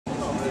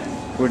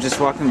We're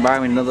just walking by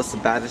and we know that's the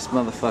baddest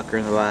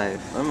motherfucker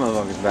alive. That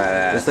motherfucker's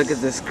badass. Just look at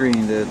this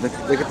screen, dude.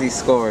 Look at these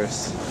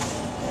scores.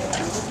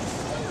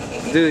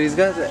 Dude, he's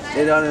got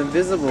it on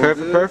invisible.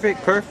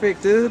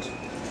 Perfect, dude.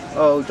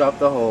 Oh, drop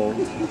the hole.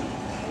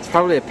 It's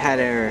probably a pad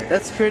error.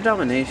 That's pure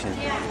domination.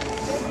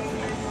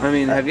 I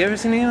mean, have you ever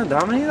seen anyone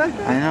dominate like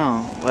that? I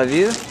know. Have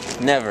you?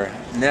 Never,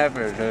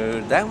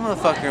 dude. That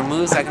motherfucker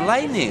moves like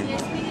lightning. Did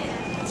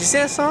you see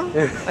that song?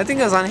 I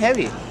think it was on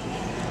Heavy.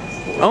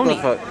 Only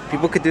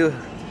people could do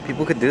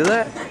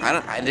that?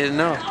 I didn't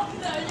know.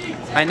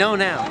 I know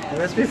now. He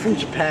must be from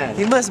Japan.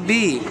 He must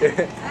be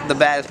the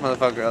baddest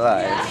motherfucker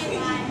alive.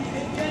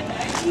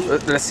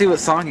 Let's see what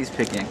song he's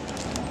picking.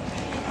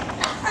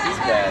 He's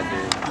bad,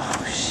 dude.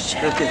 Oh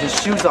shit. Look at his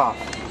shoes off.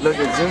 Look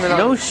at zooming on.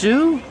 No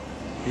shoe?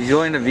 He's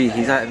going to V.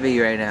 He's at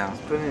V right now.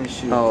 He's putting his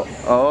shoes.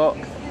 Oh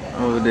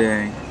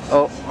dang.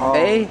 Oh,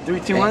 A. 3,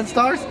 2, 1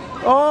 stars?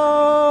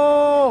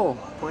 Oh!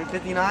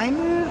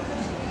 0.59?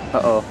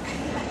 Uh-oh.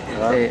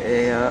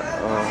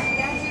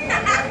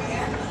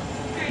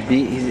 B.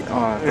 I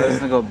thought he was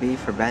gonna go B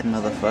for bad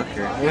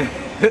motherfucker.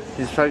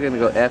 He's probably gonna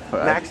go F for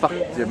I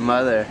fucked your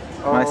mother.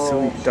 My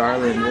sweet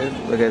darling, dude.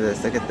 Look at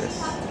this.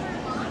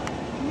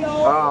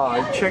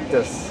 Oh, he tricked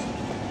us.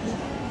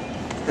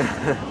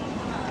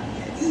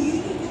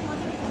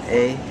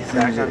 A. He's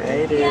Back gonna on do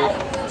A,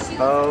 dude.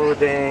 Oh,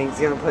 dang. He's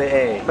gonna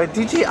play A. But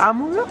DJ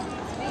Amuro?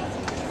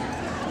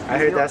 I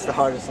heard that's the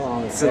hardest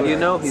song. So you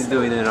know he's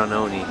doing it on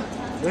Oni.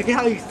 Look at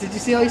how you, did you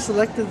see how you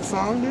selected the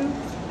song, dude?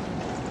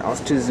 I was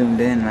too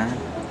zoomed in, man.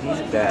 He's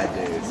bad,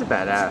 dude. He's a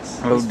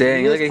badass. Oh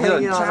dang, look at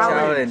playing he's on on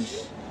challenge.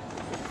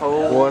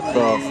 What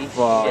the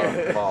fuck?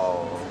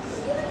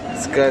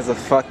 This guy's a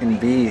fucking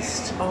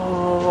beast.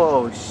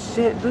 Oh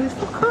shit, dude, he's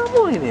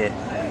comboing it.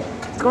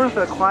 He's going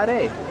for the quad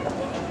A.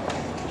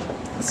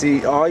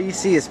 See, all you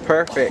see is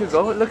perfect. Dude,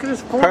 look at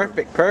his form.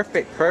 Perfect.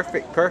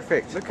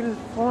 Look at his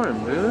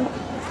form, dude.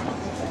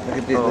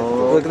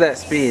 Look at that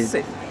speed.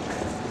 Sick.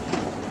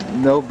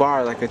 No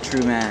bar like a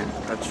true man.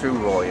 A true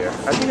warrior.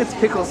 I think it's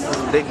Pickles'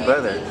 big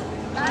brother.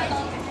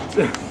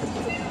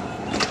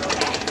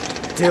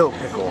 Dill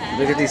pickle.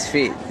 Look at these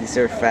feet. These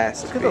are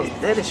fast Look at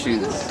feet. those dead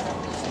shoes.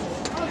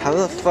 How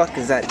the fuck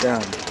is that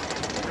done?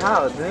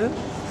 How, dude?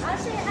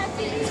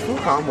 He's full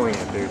comboing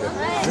it, dude.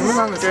 Zoom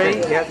on the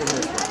straight. He has to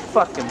miss.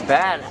 Fucking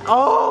bad.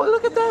 Oh,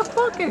 look at that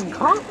fucking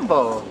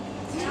combo.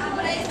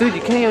 Dude,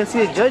 you can't even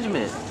see the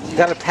judgment. You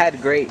got a pad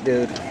great,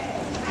 dude.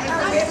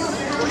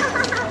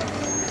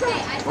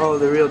 Oh,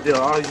 the real deal.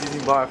 Oh, he's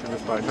using bar for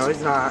this part. No,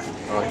 he's not.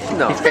 Oh,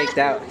 no. He faked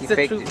out. He He's a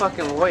faked true it.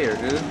 fucking warrior,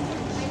 dude.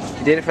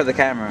 He did it for the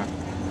camera.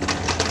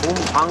 Boom,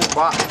 on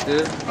box,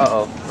 dude.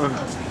 Uh-oh.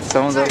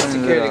 Someone's opening the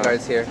Security door.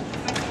 guards here.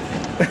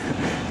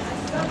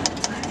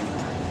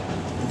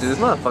 Dude, this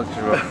motherfucker's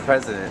a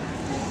president.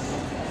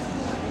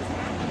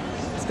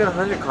 He's got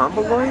 100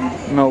 combo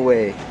going? No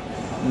way.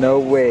 No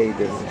way,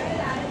 dude.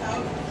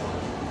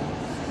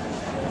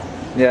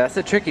 Yeah, that's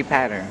a tricky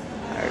pattern.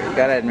 I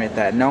gotta admit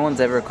that. No one's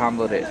ever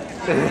comboed it.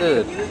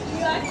 Dude.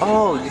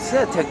 Oh, you see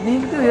that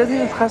technique? Dude, he doesn't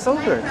even cross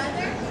over.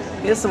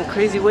 He has some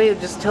crazy way of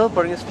just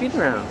teleporting his feet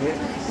around.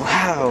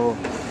 Wow.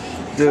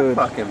 Dude.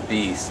 Fucking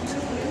beast.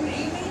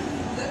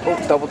 Oh,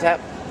 double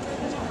tap.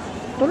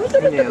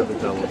 Nailed the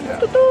double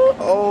tap.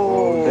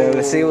 Oh, Dude,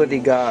 let's see what he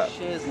got.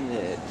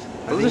 Shiznit.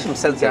 Those are some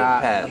sensitive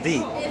pads.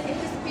 B.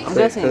 I'm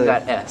guessing he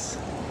got S.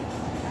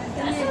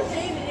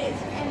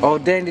 Oh,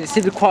 dang, did you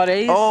see the quad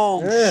A's?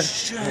 Oh,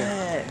 shit.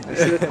 Did you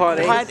see the quad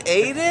A's? Quad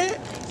ate it?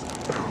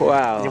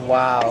 Wow.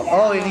 Wow.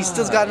 Oh, and he's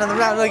still got another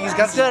round. Look, he's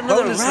got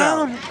another bonus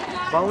round.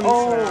 Bonus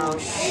Oh,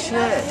 round. shit.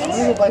 I'm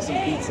gonna go buy some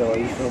pizza while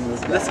you film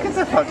this. Let's get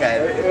the fuck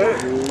out of here.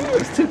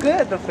 It's too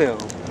good to film.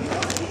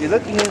 You're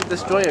looking at him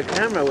destroy your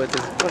camera with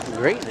his fucking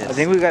greatness. I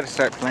think we gotta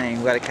start playing.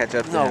 We gotta catch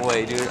up to No him.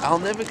 way, dude. I'll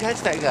never catch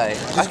that guy.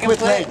 I can quit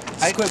play. playing.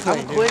 Just quit playing,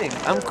 I'm dude. quitting.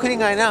 I'm quitting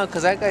right now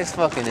because that guy's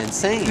fucking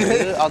insane,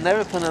 dude. I'll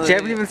never put another You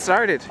haven't video. even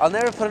started. I'll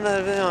never put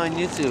another video on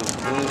YouTube,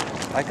 dude.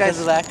 That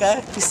guy's that guy.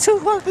 He's too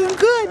fucking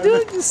good,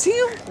 dude. You see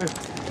him?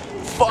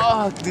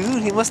 Fuck,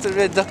 dude. He must have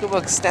read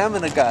Duckerbuck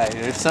Stamina Guide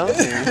or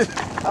something.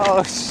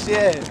 Oh,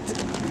 shit.